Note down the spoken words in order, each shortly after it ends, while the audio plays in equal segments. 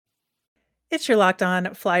It's your Locked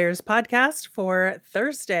On Flyers podcast for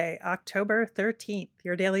Thursday, October 13th.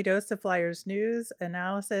 Your daily dose of Flyers news,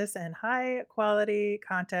 analysis, and high quality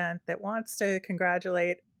content that wants to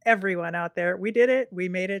congratulate everyone out there. We did it. We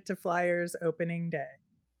made it to Flyers opening day.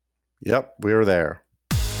 Yep, we were there.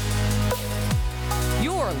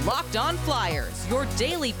 Your Locked On Flyers, your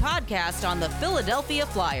daily podcast on the Philadelphia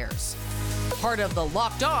Flyers. Part of the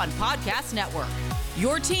Locked On Podcast Network.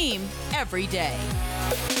 Your team every day.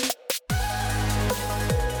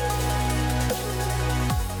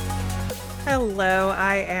 Hello,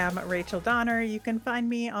 I am Rachel Donner. You can find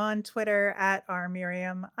me on Twitter at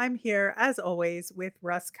rmiriam. I'm here, as always, with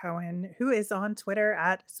Russ Cohen, who is on Twitter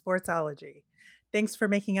at Sportsology. Thanks for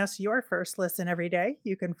making us your first listen every day.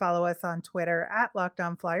 You can follow us on Twitter at Locked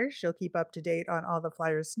On Flyers. You'll keep up to date on all the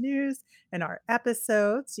Flyers news and our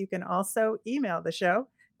episodes. You can also email the show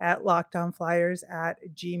at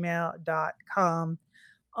lockedonflyers@gmail.com.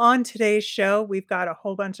 On today's show, we've got a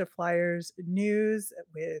whole bunch of Flyers news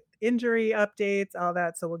with injury updates, all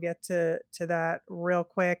that. So we'll get to that real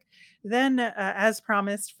quick. Then, as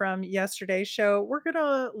promised from yesterday's show, we're going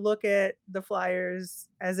to look at the Flyers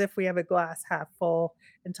as if we have a glass half full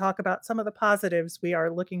and talk about some of the positives we are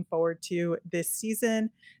looking forward to this season.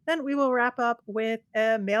 Then we will wrap up with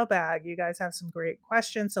a mailbag. You guys have some great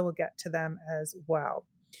questions, so we'll get to them as well.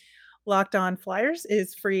 Locked On Flyers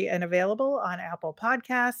is free and available on Apple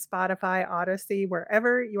Podcasts, Spotify, Odyssey,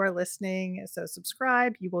 wherever you are listening. So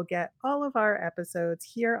subscribe. You will get all of our episodes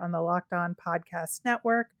here on the Locked On Podcast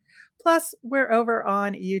Network. Plus, we're over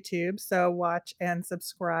on YouTube, so watch and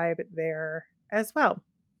subscribe there as well.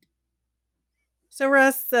 So,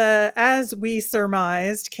 Russ, as we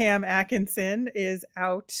surmised, Cam Atkinson is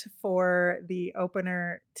out for the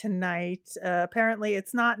opener tonight. Apparently,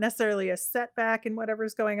 it's not necessarily a setback in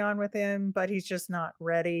whatever's going on with him, but he's just not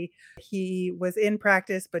ready. He was in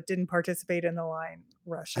practice, but didn't participate in the line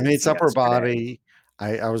rushes It's upper yesterday. body.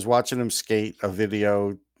 I was watching him skate a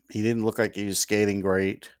video. He didn't look like he was skating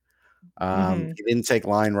great. He didn't take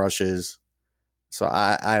line rushes. So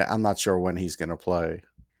I'm not sure when he's going to play.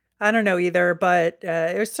 I don't know either, but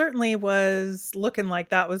it certainly was looking like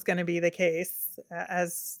that was going to be the case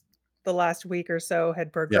as the last week or so had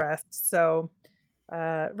Yep. progressed. So,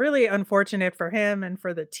 really unfortunate for him and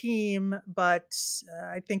for the team, but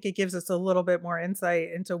I think it gives us a little bit more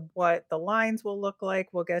insight into what the lines will look like.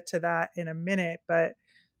 We'll get to that in a minute, but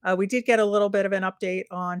we did get a little bit of an update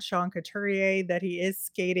on Sean Couturier that he is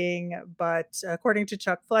skating, but according to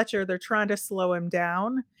Chuck Fletcher, they're trying to slow him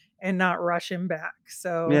down and not rush him back. Yeah,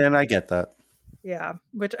 So, and I get that. yeah,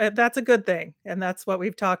 which that's a good thing, and that's what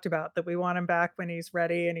we've talked about, that we want him back when he's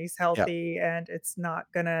ready and he's Yep. healthy, and it's not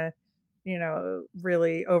gonna,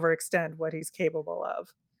 really overextend what he's capable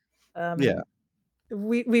of. Yeah. Um,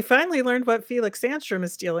 we finally learned what Felix Sandstrom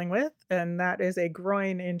is dealing with, and that is a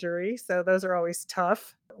groin injury, so those are always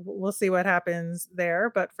tough. We'll see what happens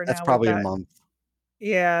there, but for That's now, we've probably a got month.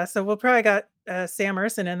 yeah, so we'll probably got, Sam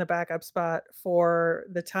Ersson in the backup spot for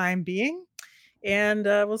the time being. And,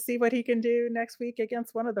 we'll see what he can do next week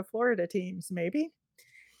against one of the Florida teams, maybe.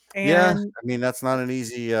 Yeah. And That's not an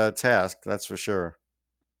easy task. That's for sure.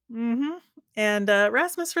 mhm, and,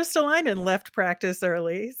 Rasmus Ristolainen left practice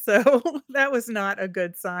early, so that was not a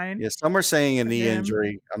good sign Yeah. Some are saying a for knee him.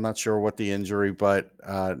 injury. I'm not sure what the injury, but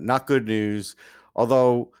not good news.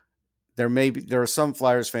 Although there are some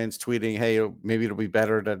Flyers fans tweeting, "Hey, maybe it'll be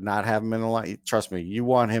better to not have him in the line." Trust me, you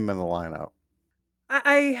want him in the lineup.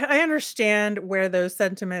 I understand where those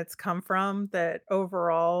sentiments come from, that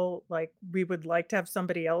overall, like, we would like to have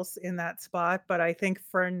somebody else in that spot, but I think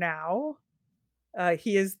for now,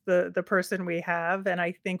 he is the person we have, and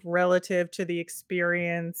I think relative to the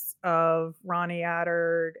experience of Ronnie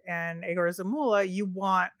Attard and Egor Zamula, you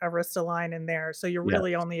want a Ristolainen in there, so you're Yeah.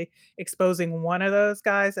 really only exposing one of those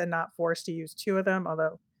guys and not forced to use two of them,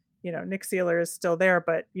 although, Nick Seeler is still there,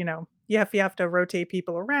 but, if you have to rotate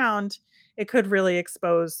people around, it could really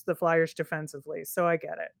expose the Flyers defensively, so I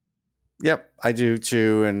get it. Yep, I do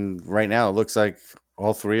too. And right now, it looks like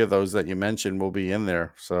all three of those that you mentioned will be in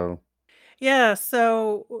there. So, Yeah,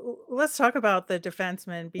 so let's talk about the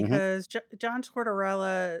defenseman, mhm. because John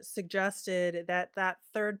Tortorella suggested that that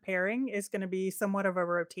third pairing is going to be somewhat of a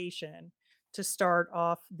rotation to start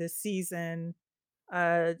off this season.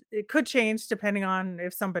 It could change depending on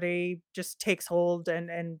if somebody just takes hold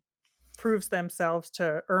and proves themselves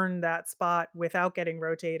to earn that spot without getting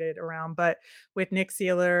rotated around. But with Nick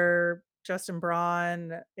Seeler, Justin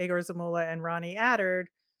Braun, Egor Zamula, and Ronnie Attard,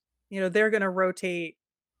 they're going to rotate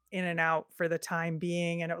in and out for the time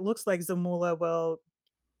being, and it looks like Zamula will,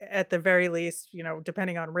 at the very least,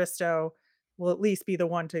 depending on Risto, will at least be the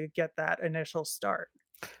one to get that initial start.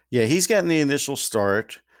 Yeah, he's getting the initial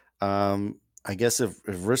start. I guess if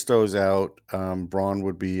Risto's out, Braun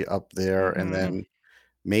would be up there, and Mhm. then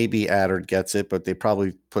maybe Adder gets it, but they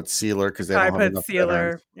probably put Sealer because they Probably don't have put enough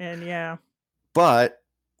veterans. Sealer in, yeah. But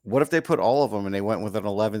what if they put all of them and they went with an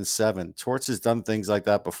 11-7? Torts has done things like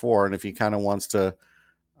that before, and if he kind of wants to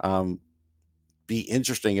um, be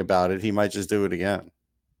interesting about it, he might just do it again.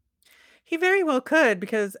 He very well could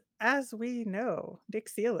because, as we know, Dick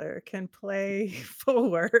Sealer can play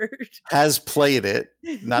forward. Has played it.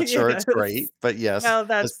 Not sure it's Yes. great, but yes, Well,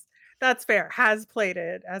 has, that's fair. Has played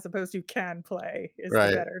it as opposed to can play is the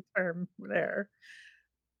right. better term there.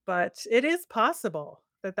 But it is possible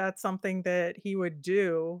that that's something that he would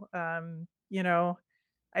do.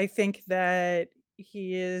 I think that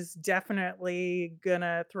he is definitely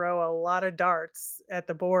gonna throw a lot of darts at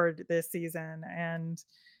the board this season, and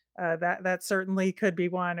that certainly could be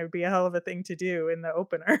one. It would be a hell of a thing to do in the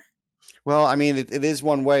opener. Well, I mean, it is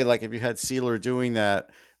one way. Like if you had Sealer doing that,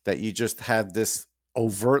 that you just had this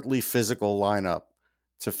overtly physical lineup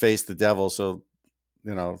to face the Devil. So,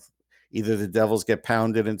 you know, either the Devils get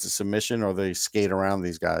pounded into submission or they skate around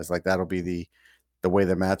these guys. Like that'll be the way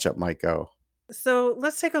the matchup might go. So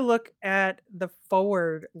let's take a look at the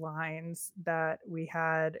forward lines that we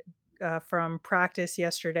had from practice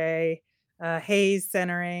yesterday. Hayes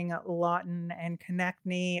centering Lawton and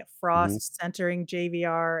Konechny, Mhm. Frost centering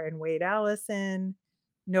JVR and Wade Allison,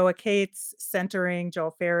 Noah Cates centering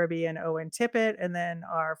Joel Farabee and Owen Tippett, and then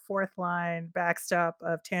our fourth line backstop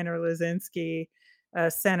of Tanner Lazinski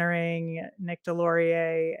centering Nick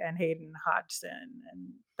Delorier and Hayden Hodgson.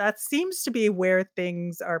 And that seems to be where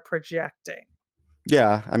things are projecting.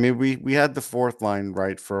 Yeah, I mean, we had the fourth line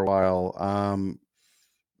right for a while.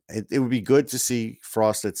 It would be good to see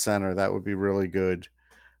Frost at center. That would be really good.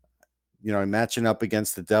 Matching up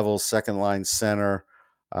against the Devils' second line center.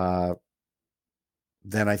 Uh,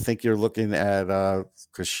 then I think you're looking at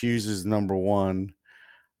because Hughes is number one,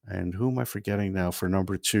 and who am I forgetting now for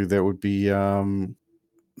number two? That would be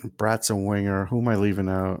Bratson Winger. Who am I leaving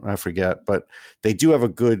out? I forget, but they do have a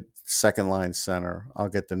good second line center. I'll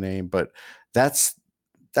get the name, but that's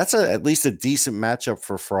at least a decent matchup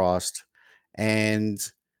for Frost. And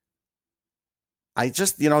I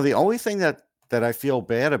just, the only thing that I feel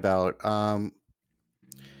bad about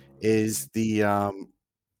is the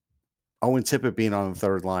Owen Tippett being on the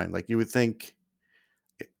third line. Like you would think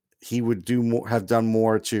he would do more, have done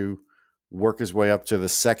more to work his way up to the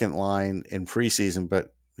second line in preseason,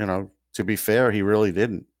 but to be fair, he really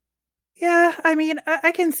didn't. Yeah, I mean,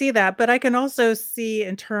 I can see that, but I can also see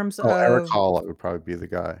in terms Oh, Eric of Holla would probably be the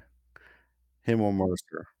guy. Him or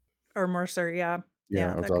Mercer. or Mercer, yeah. Yeah,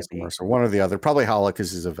 Yeah, it was that could also be. Mercer. One or the other. Probably Holla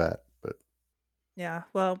because he's a vet. But Yeah,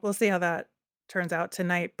 well, we'll see how that turns out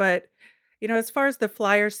tonight, but, as far as the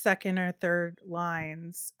Flyers' second or third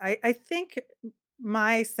lines, I think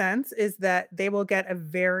my sense is that they will get a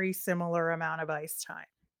very similar amount of ice time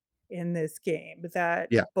in this game, that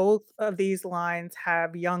yeah, both of these lines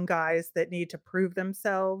have young guys that need to prove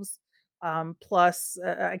themselves. Plus,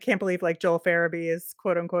 I can't believe like Joel Farabee is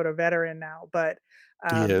quote unquote a veteran now, but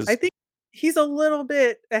he I is. think he's a little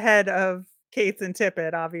bit ahead of Cates and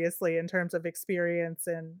Tippett, obviously, in terms of experience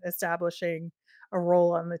and establishing a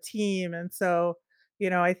role on the team. And so,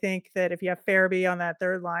 I think that if you have Farabee on that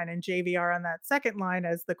third line and JVR on that second line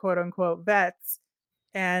as the quote unquote vets,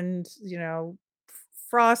 and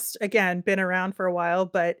Frost again been around for a while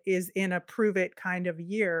but is in a prove it kind of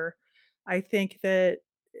year. I think that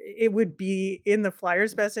it would be in the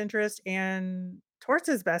Flyers' best interest and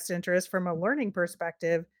Torts' best interest from a learning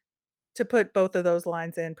perspective to put both of those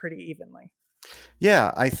lines in pretty evenly.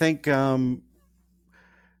 Yeah, I think I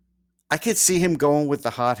could see him going with the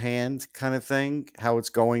hot hand kind of thing, how it's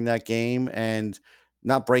going that game, and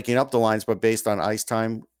not breaking up the lines, but based on ice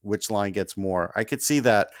time, which line gets more. I could see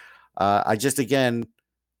that. I just again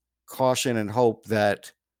caution and hope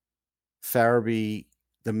that Farabee,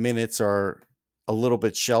 the minutes are a little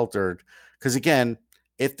bit sheltered. Because again,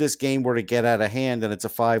 if this game were to get out of hand and it's a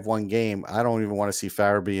 5-1 game, I don't even want to see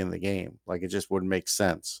Farabee in the game. Like it just wouldn't make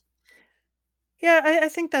sense. Yeah, I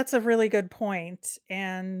think that's a really good point,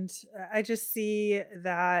 and I just see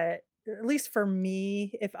that at least for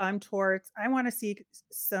me, if I'm Torts, I wanna see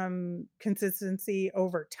some consistency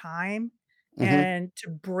over time, Hmm. and to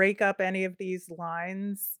break up any of these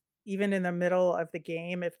lines, even in the middle of the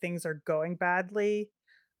game if things are going badly.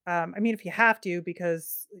 I mean, if you have to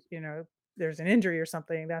because, there's an injury or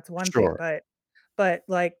something, that's one thing, Sure. but,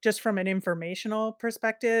 like, just from an informational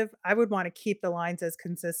perspective, I would wanna keep the lines as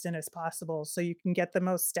consistent as possible so you can get the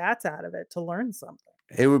most stats out of it to learn something.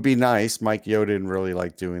 It would be nice. Mike Yo didn't really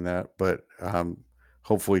like doing that, but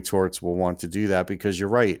hopefully Torts will want to do that, because you're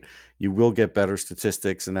right. You will get better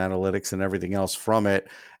statistics and analytics and everything else from it.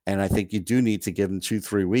 And I think you do need to give them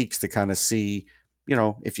 2-3 weeks to kind of see,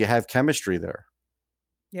 if you have chemistry there.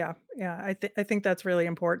 Yeah, yeah, I think that's really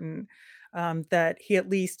important, that he at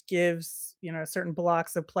least gives, certain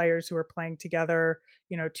blocks of players who are playing together,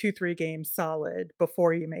 2, 3 games solid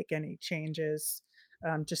before you make any changes,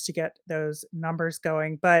 just to get those numbers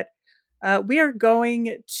going. But, we are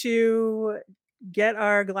going to get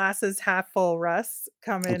our glasses half full, Russ,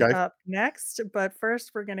 coming Okay. up next. But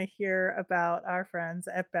first, we're gonna hear about our friends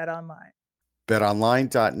at BetOnline.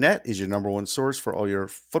 BetOnline.net is your number one source for all your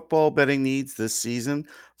football betting needs this season.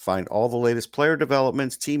 Find all the latest player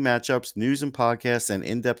developments, team matchups, news and podcasts, and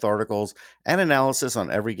in-depth articles and analysis on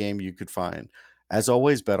every game you could find. As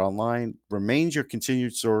always, BetOnline remains your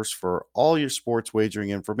continued source for all your sports wagering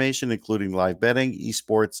information, including live betting,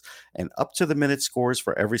 esports, and up-to-the-minute scores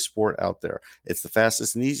for every sport out there. It's the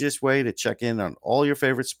fastest and easiest way to check in on all your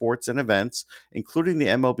favorite sports and events, including the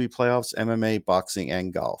MLB playoffs, MMA, boxing,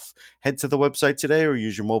 and golf. Head to the website today or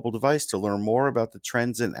use your mobile device to learn more about the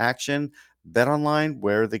trends in action. Bet online,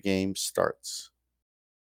 where the game starts.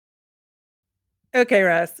 Okay,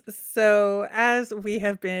 Russ. So, as we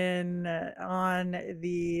have been on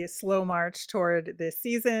the slow march toward this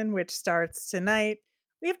season, which starts tonight,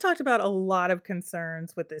 we have talked about a lot of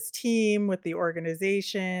concerns with this team, with the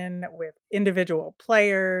organization, with individual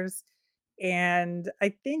players. And I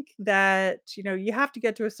think that, you have to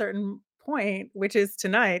get to a certain point, which is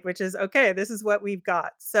tonight, which is okay, this is what we've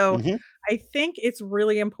got. So, Mm-hmm. I think it's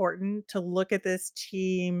really important to look at this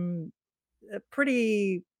team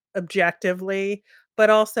pretty objectively, but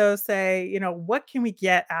also say, what can we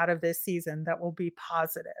get out of this season that will be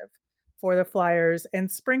positive for the Flyers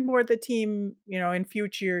and springboard the team, in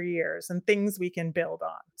future years and things we can build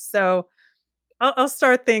on. So I'll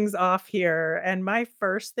start things off here. And my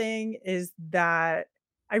first thing is that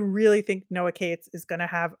I really think Noah Cates is going to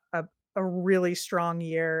have a really strong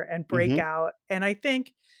year and break Mm-hmm. out. And I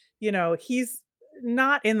think, he's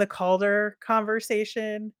not in the Calder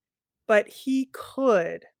conversation, but he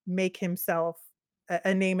could make himself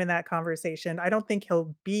a name in that conversation. I don't think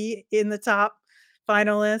he'll be in the top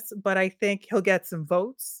finalists, but I think he'll get some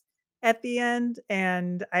votes at the end,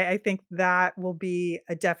 and I think that will be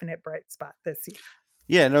a definite bright spot this season.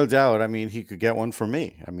 Yeah, no doubt. I mean, he could get one from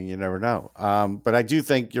me. I mean, you never know. But I do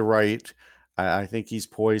think you're right. I think he's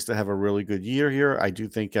poised to have a really good year here. I do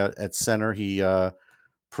think at center he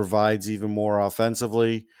provides even more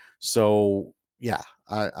offensively. So yeah,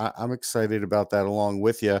 I'm excited about that along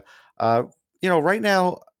with you. Uh, right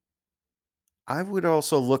now I would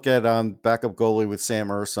also look at backup goalie with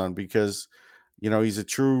Sam Urson, because he's a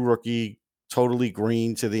true rookie, totally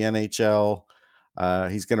green to the NHL.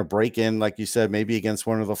 He's going to break in, like you said, maybe against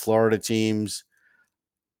one of the Florida teams.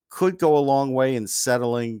 Could go a long way in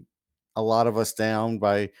settling a lot of us down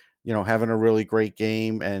by having a really great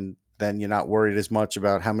game, and then you're not worried as much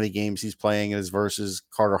about how many games he's playing as versus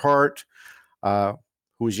Carter Hart, uh,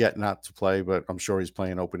 who is yet not to play, but I'm sure he's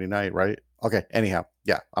playing opening night, right? Okay. Anyhow,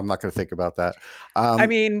 yeah, I'm not going to think about that. I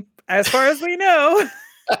mean, as far as we know,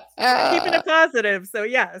 we're keeping it positive. So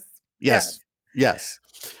yes, yes. Yes,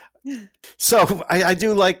 yes. So I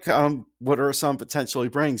do like what Urson potentially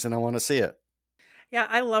brings, and I want to see it. Yeah,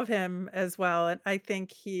 I love him as well, and I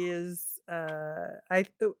think he is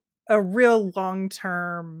a real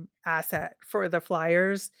long-term asset for the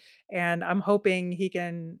Flyers, and I'm hoping he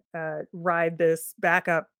can ride this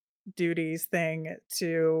backup duties thing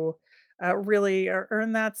to really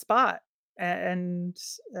earn that spot and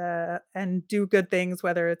do good things,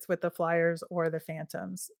 whether it's with the Flyers or the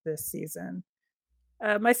Phantoms this season.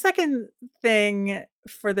 My second thing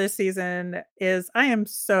for this season is I am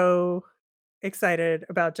so excited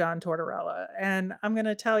about John Tortorella, and I'm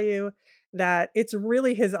gonna tell you that it's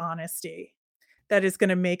really his honesty that is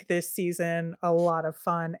gonna make this season a lot of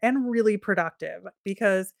fun and really productive,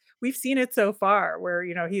 because we've seen it so far where,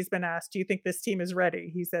 he's been asked, "Do you think this team is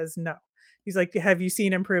ready?" He says, "No." He's like, "Have you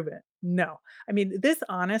seen improvement?" "No." I mean, this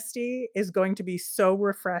honesty is going to be so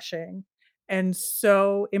refreshing and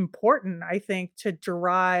so important, I think, to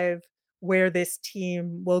drive where this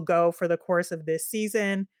team will go for the course of this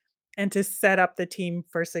season and to set up the team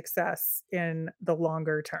for success in the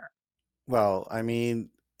longer term. Well, I mean,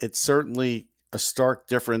 it's certainly a stark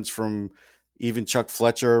difference from even Chuck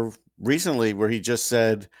Fletcher recently, where he just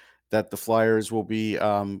said that the Flyers will be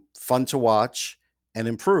fun to watch and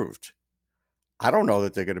improved. I don't know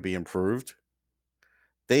that they're going to be improved.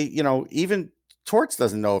 Even Torts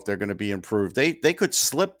doesn't know if they're going to be improved. They could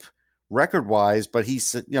slip record wise, but he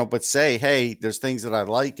said, but say, hey, there's things that I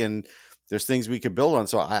like, and there's things we could build on.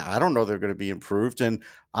 So I don't know they're going to be improved. And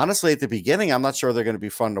honestly, at the beginning, I'm not sure they're going to be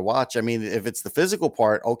fun to watch. I mean, if it's the physical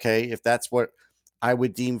part, okay, if that's what I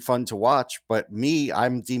would deem fun to watch, but me,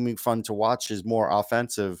 I'm deeming fun to watch is more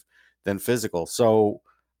offensive than physical. So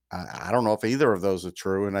I don't know if either of those are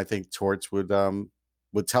true. And I think Torts would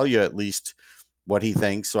tell you at least what he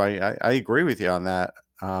thinks. So I agree with you on that.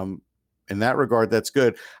 In that regard, that's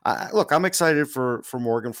good. Look, I'm excited for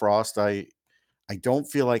Morgan Frost. I don't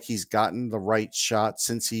feel like he's gotten the right shot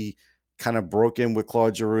since he kind of broke in with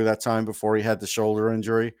Claude Giroux that time before he had the shoulder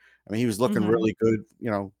injury. I mean, he was looking Mhm. really good.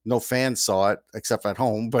 No fans saw it except at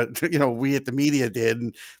home, but we at the media did,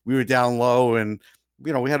 and we were down low, and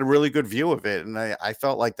we had a really good view of it. And I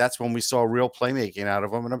felt like that's when we saw real playmaking out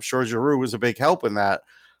of him, and I'm sure Giroux was a big help in that.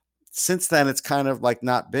 Since then, it's kind of like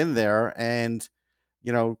not been there, and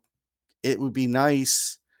you know, it would be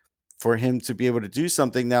nice for him to be able to do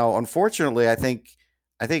something. Now, unfortunately, I think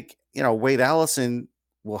Wade Allison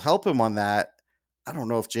will help him on that. I don't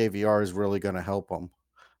know if JVR is really going to help him.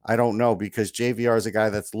 I don't know, because JVR is a guy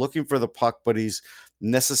that's looking for the puck, but he's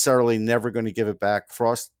necessarily never going to give it back.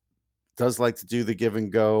 Frost does like to do the give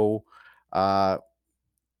and go. Uh,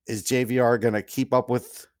 is JVR going to keep up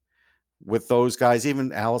with those guys?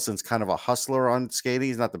 Even Allison's kind of a hustler on skating.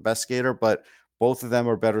 He's not the best skater, but both of them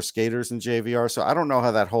are better skaters than JVR. So I don't know how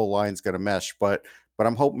that whole line's going to mesh, but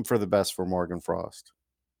I'm hoping for the best for Morgan Frost.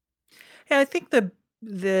 Yeah, I think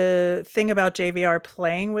the thing about JVR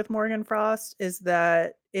playing with Morgan Frost is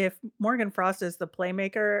that if Morgan Frost is the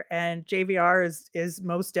playmaker and JVR is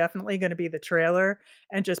most definitely going to be the trailer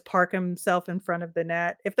and just park himself in front of the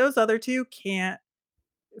net. If those other two can't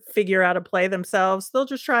figure out a play themselves, they'll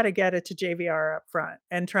just try to get it to JVR up front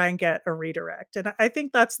and try and get a redirect. And I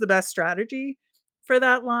think that's the best strategy for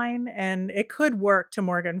that line, and it could work to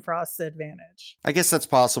Morgan Frost's advantage. I guess that's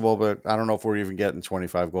possible, but I don't know if we're even getting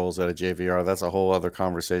 25 goals out of JVR. That's a whole other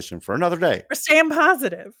conversation for another day. We're staying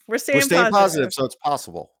positive. We're We're staying staying positive. positive, so it's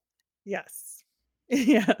possible. Yes.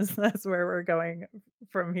 Yes, that's where we're going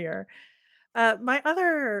from here. My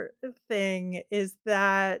other thing is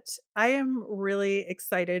that I am really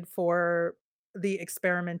excited for the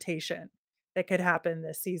experimentation that could happen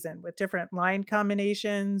this season with different line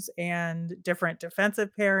combinations and different defensive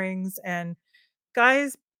pairings and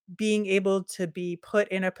guys being able to be put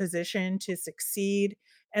in a position to succeed.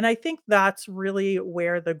 And I think that's really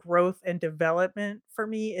where the growth and development for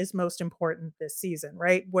me is most important this season,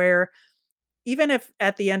 right? Where even if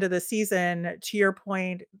at the end of the season, to your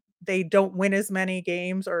point, they don't win as many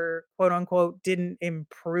games or quote unquote didn't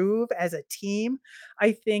improve as a team,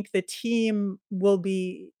 I think the team will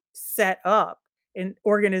be set up and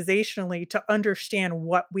organizationally to understand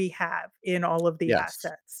what we have in all of the Yes.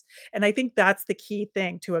 assets. And I think that's the key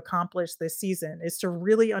thing to accomplish this season is to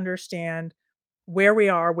really understand where we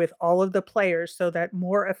are with all of the players so that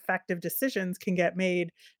more effective decisions can get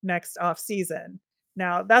made next off season.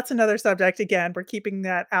 Now, that's another subject. Again, we're keeping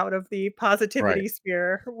that out of the Right. positivity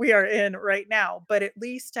sphere we are in right now, but at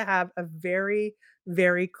least to have a very,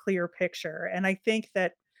 very clear picture. And I think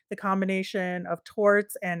that the combination of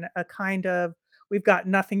torts and a kind of we've got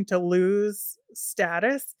nothing to lose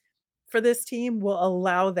status for this team will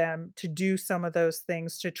allow them to do some of those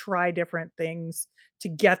things, to try different things, to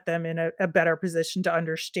get them in a better position to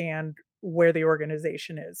understand where the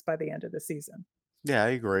organization is by the end of the season. Yeah, I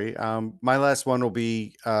agree. My last one will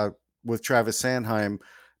be with Travis Sanheim.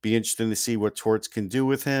 Be interesting to see what Torts can do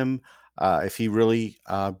with him. If he really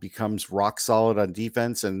becomes rock solid on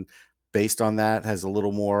defense, and based on that, has a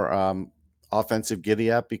little more offensive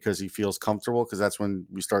giddy up because he feels comfortable, because that's when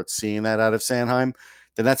we start seeing that out of Sanheim,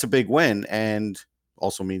 then that's a big win, and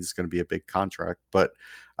also means it's going to be a big contract. But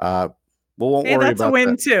uh, we won't Hey, worry that's a about that.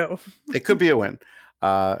 win too. It could be a win.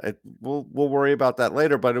 We'll worry about that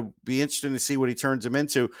later, but it'll be interesting to see what he turns him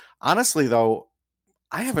into. Honestly, though,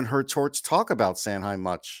 I haven't heard Torch talk about Sanheim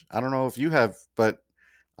much. I don't know if you have, but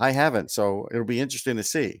I haven't. So it'll be interesting to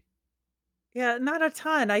see. Yeah, not a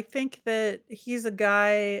ton. I think that he's a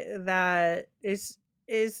guy that is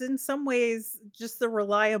in some ways just a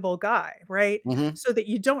reliable guy, right? Hmm. So that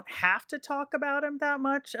you don't have to talk about him that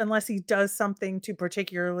much unless he does something to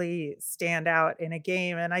particularly stand out in a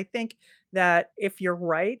game. And I think that if you're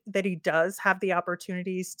right that he does have the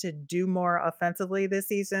opportunities to do more offensively this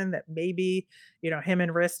season, that maybe, him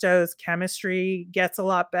and Risto's chemistry gets a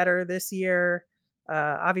lot better this year.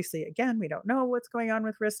 Obviously, again, we don't know what's going on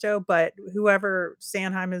with Risto, but whoever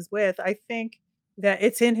Sanheim is with, I think that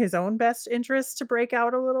it's in his own best interest to break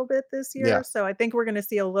out a little bit this Yeah. year. So I think we're going to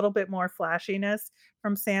see a little bit more flashiness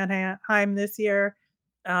from Sanheim this year.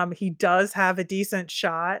 He does have a decent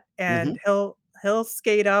shot, Hmm. and he'll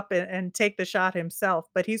skate up and take the shot himself,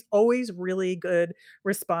 but he's always really good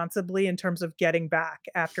responsibly in terms of getting back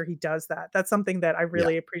after he does that. That's something that I Yeah.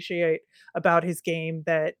 really appreciate about his game,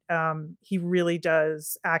 that he really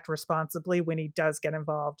does act responsibly when he does get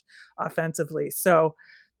involved offensively. So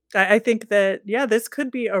I think that, yeah, this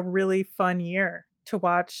could be a really fun year to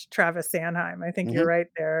watch Travis Sanheim. I think you're Hmm. right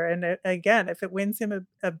there. And again, if it wins him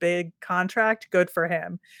a big contract, good for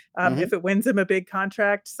him. Hmm. If it wins him a big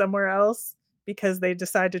contract somewhere else because they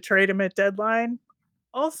decide to trade him at deadline,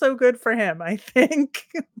 also good for him, I think.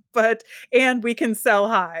 but and we can sell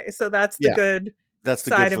high, so that's the Yeah. good That's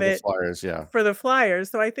the good side for of the it Flyers. Yeah. for the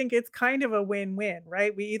Flyers. So I think it's kind of a win-win,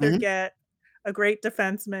 right? We either Hmm. get a great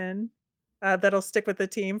defenseman, that'll stick with the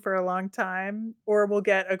team for a long time, or we'll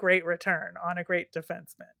get a great return on a great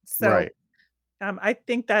defenseman. So, Right. I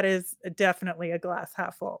think that is definitely a glass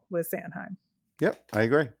half full with Sanheim. Yep. I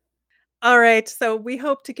agree. All right, so we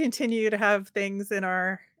hope to continue to have things in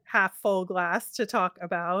our half full glass to talk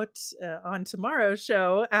about, on tomorrow's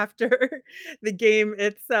show after the game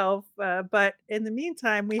itself, but in the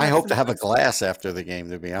meantime, we I have hope some to have a questions. glass after the game,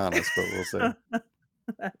 to be honest, but we'll see.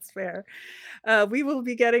 That's fair. We will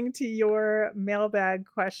be getting to your mailbag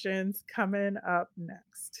questions coming up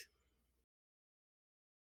next.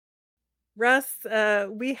 Russ,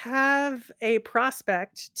 we have a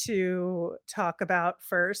prospect to talk about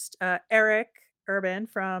first. Eric Urban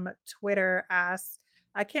from Twitter asks,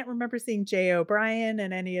 I can't remember seeing Jay O'Brien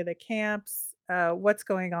in any of the camps. What's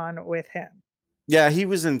going on with him? Yeah, he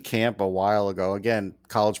was in camp a while ago. Again,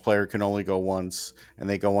 college player can only go once, and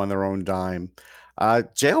they go on their own dime.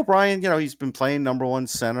 Jay O'Brien, he's been playing number one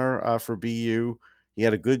center for BU. He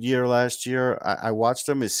had a good year last year. I watched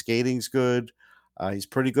him. His skating's good. He's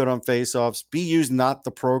pretty good on faceoffs. BU's not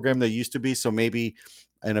the program they used to be, so maybe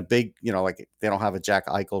in a big, like they don't have a Jack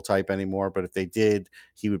Eichel type anymore. But if they did,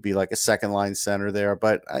 he would be like a second line center there.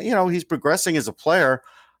 But he's progressing as a player.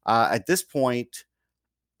 At this point,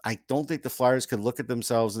 I don't think the Flyers could look at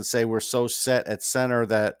themselves and say we're so set at center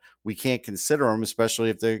that we can't consider them, especially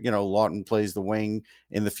if they, Lawton plays the wing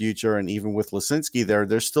in the future, and even with Lisinski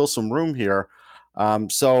there's still some room here.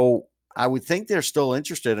 So I would think they're still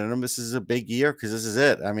interested in him. This is a big year because this is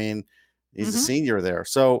it. I mean, he's a Mhm. senior there.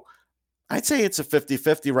 So I'd say it's a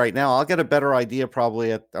 50-50 right now. I'll get a better idea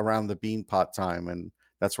probably at around the Beanpot time, and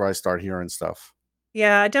that's where I start hearing stuff.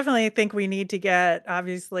 Yeah, I definitely think we need to get,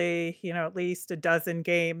 obviously, at least a dozen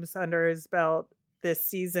games under his belt this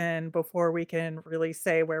season before we can really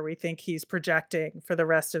say where we think he's projecting for the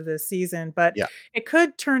rest of this season. But Yeah. it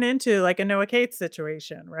could turn into like a Noah Cates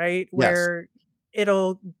situation, right? Yes. Where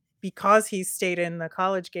it'll, because he's stayed in the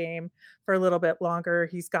college game for a little bit longer,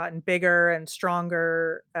 he's gotten bigger and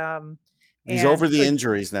stronger, He's over and the could.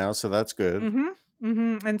 injuries now, so that's good. Mhm,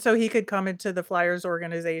 mhm, and so he could come into the Flyers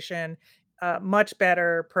organization, much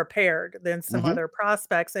better prepared than some Mhm. other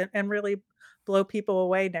prospects and really blow people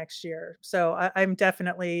away next year. So I'm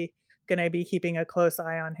definitely gonna be keeping a close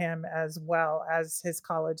eye on him as well as his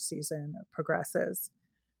college season progresses.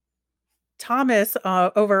 Thomas,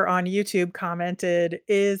 over on YouTube commented,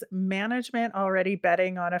 "Is management already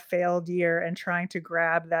betting on a failed year and trying to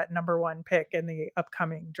grab that number 1 pick in the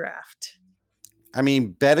upcoming draft?" I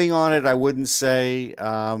mean, betting on it, I wouldn't say.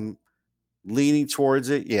 Leaning towards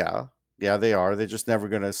it, yeah. Yeah, they are. They're just never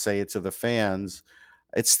gonna say it to the fans.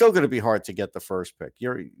 It's still gonna be hard to get the first pick.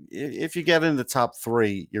 If you get in the top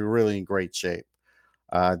 3, you're really in great shape.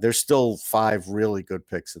 There's still 5 really good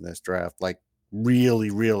picks in this draft, like, really,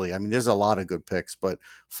 really. I mean, there's a lot of good picks, but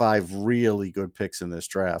 5 really good picks in this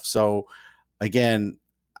draft. So, again,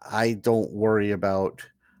 I don't worry about,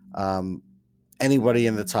 um, anybody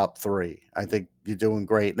in the top 3. I think you're doing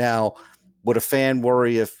great. Now, would a fan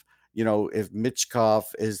worry if Michkov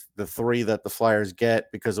is the 3 that the Flyers get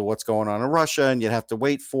because of what's going on in Russia and you'd have to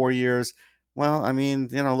wait 4 years? Well, I mean,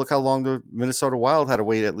 look how long the Minnesota Wild had to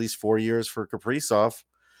wait at least 4 years for Kaprizov,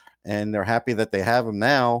 and they're happy that they have him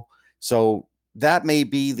now. So that may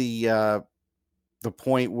be the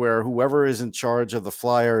point where whoever is in charge of the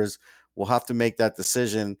Flyers will have to make that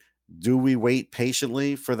decision. Do we wait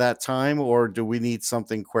patiently for that time, or do we need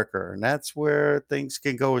something quicker? And that's where things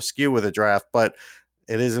can go askew with a draft. But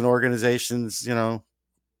it is an organization's,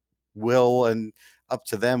 will, and up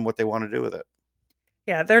to them what they want to do with it.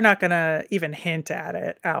 Yeah, they're not gonna even hint at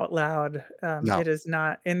it out loud. No, It is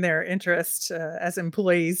not in their interest, as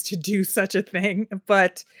employees to do such a thing,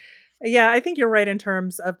 but, yeah, I think you're right in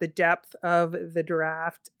terms of the depth of the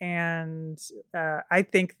draft, and, I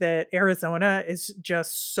think that Arizona is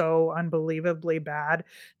just so unbelievably bad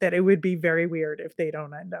that it would be very weird if they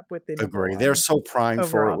don't end up with the number agree. They're 1 so primed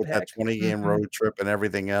for it overall with that pick. 20-game Mhm. road trip and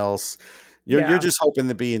everything else. You're Yeah. just hoping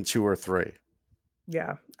to be in 2 or 3.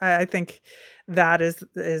 Yeah, I think that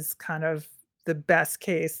is kind of the best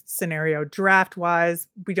case scenario draft wise.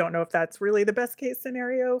 We don't know if that's really the best case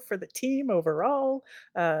scenario for the team overall.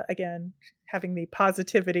 Again, having the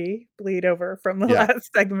positivity bleed over from the Yeah.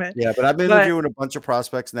 last segment, Yeah, but I've been but interviewing a bunch of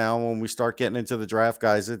prospects now. When we start getting into the draft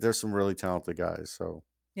guys, there's some really talented guys. So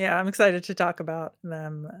yeah, I'm excited to talk about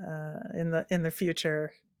them in the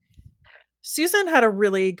future. Susan had a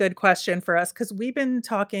really good question for us because we've been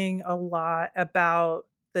talking a lot about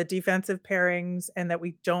the defensive pairings and that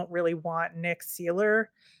we don't really want Nick Sealer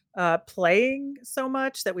playing so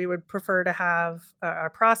much that we would prefer to have our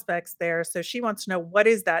prospects there. So she wants to know, what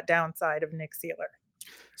is that downside of Nick Sealer?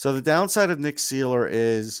 so the downside of Nick Sealer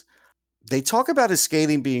is they talk about his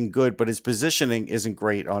skating being good, but his positioning isn't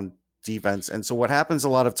great on defense. And so what happens a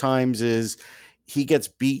lot of times is he gets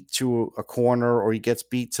beat to a corner or he gets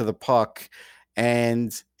beat to the puck.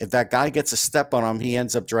 And if that guy gets a step on him, he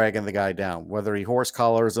ends up dragging the guy down, whether he horse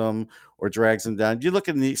collars him or drags him down. You look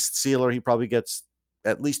at the Sealer, he probably gets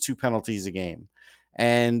at least 2 penalties a game.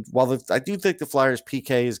 And while I do think the Flyers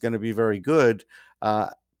PK is going to be very good,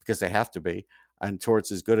 because they have to be, and Torts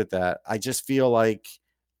is good at that, I just feel like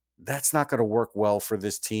that's not going to work well for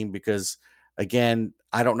this team because, again,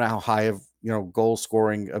 I don't know how high of goal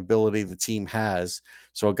scoring ability the team has.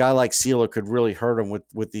 So a guy like Sealer could really hurt him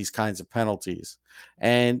with these kinds of penalties.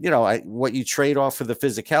 And what you trade off for the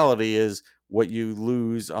physicality is what you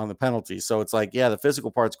lose on the penalties. So it's like, yeah, the physical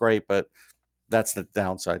part's great, but that's the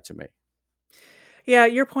downside to me. Yeah,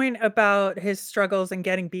 your point about his struggles and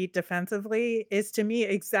getting beat defensively is to me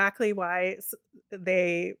exactly why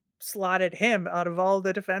they slotted him out of all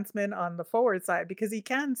the defensemen on the forward side because he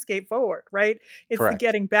can skate forward, right? It's the Correct.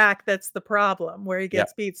 getting back that's the problem where he Yep.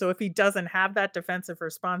 gets beat. So if he doesn't have that defensive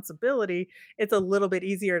responsibility, it's a little bit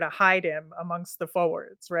easier to hide him amongst the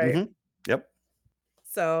forwards, right? Yep.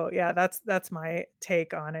 So yeah, that's my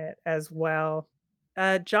take on it as well.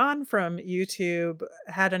 John from YouTube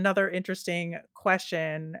had another interesting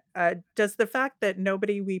question. Does the fact that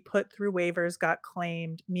nobody we put through waivers got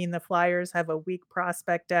claimed mean the Flyers have a weak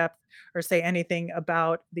prospect depth, or say anything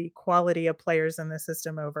about the quality of players in the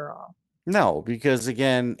system overall? No, because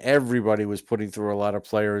again, everybody was putting through a lot of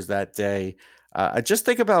players that day. Just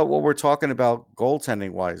think about what we're talking about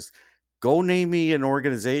goaltending wise. Go name me an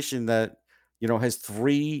organization that has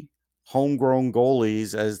 3 homegrown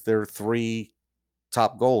goalies as their 3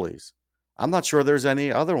 top goalies. I'm not sure there's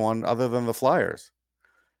any other one other than the Flyers.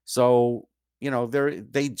 So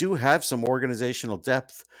they do have some organizational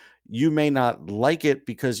depth. You may not like it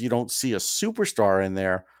because you don't see a superstar in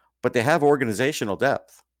there, but they have organizational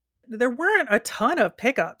depth. There weren't a ton of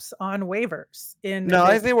pickups on waivers in No,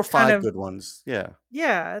 this there were kind 5 of. good ones. Yeah.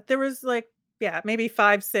 Yeah, there was like, yeah, maybe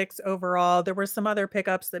 5, 6 overall. There were some other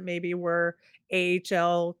pickups that maybe were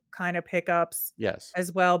AHL kind of pickups Yes.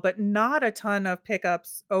 as well, but not a ton of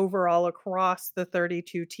pickups overall across the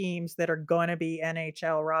 32 teams that are gonna be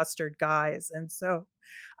NHL rostered guys. And so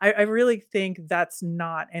I really think that's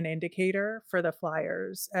not an indicator for the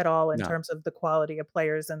Flyers at all in No. terms of the quality of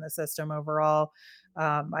players in the system overall.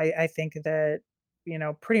 I think that,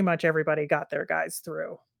 pretty much everybody got their guys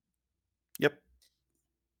through. Yep.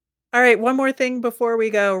 All right, one more thing before we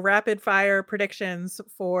go. Rapid fire predictions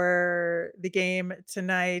for the game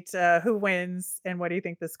tonight. Who wins and what do you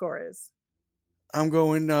think the score is? I'm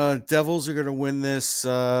going Devils are going to win this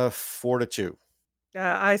 4-2.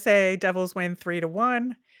 I say Devils win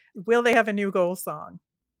 3-1. Will they have a new goal song?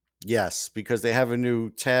 Yes, because they have a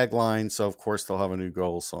new tagline, so of course they'll have a new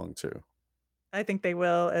goal song too. I think they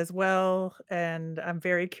will as well. And I'm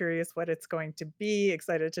very curious what it's going to be.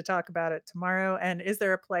 Excited to talk about it tomorrow. And is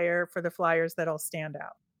there a player for the Flyers that'll stand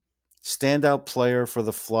out? Standout player for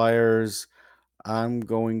the Flyers, I'm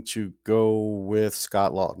going to go with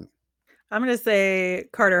Scott Lawton. I'm going to say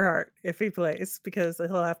Carter Hart if he plays because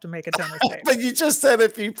he'll have to make a ton of But saves. you just said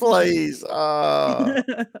if he plays. Womp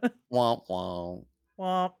womp.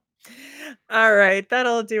 Well, all right.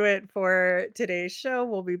 That'll do it for today's show.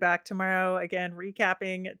 We'll be back tomorrow again,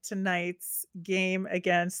 recapping tonight's game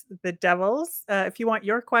against the Devils. If you want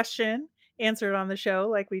your question answered on the show,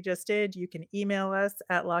 like we just did, you can email us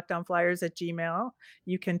at lockedonflyers@gmail.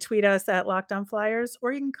 You can tweet us at lockedonflyers,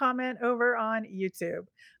 or you can comment over on YouTube.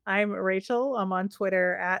 I'm Rachel. I'm on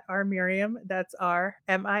Twitter at rmiriam. That's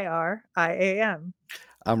RMIRIAM.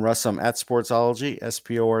 I'm Russ. I'm at Sportsology,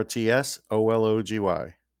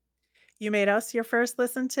 SPORTSOLOGY. You made us your first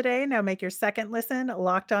listen today. Now make your second listen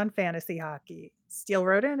Locked On Fantasy Hockey. Steel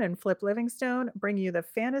Roden and Flip Livingstone bring you the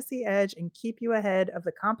fantasy edge and keep you ahead of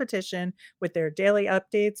the competition with their daily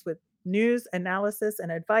updates with news, analysis,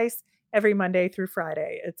 and advice every Monday through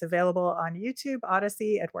Friday. It's available on YouTube,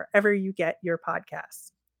 Odyssey, and wherever you get your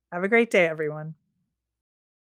podcasts. Have a great day, everyone.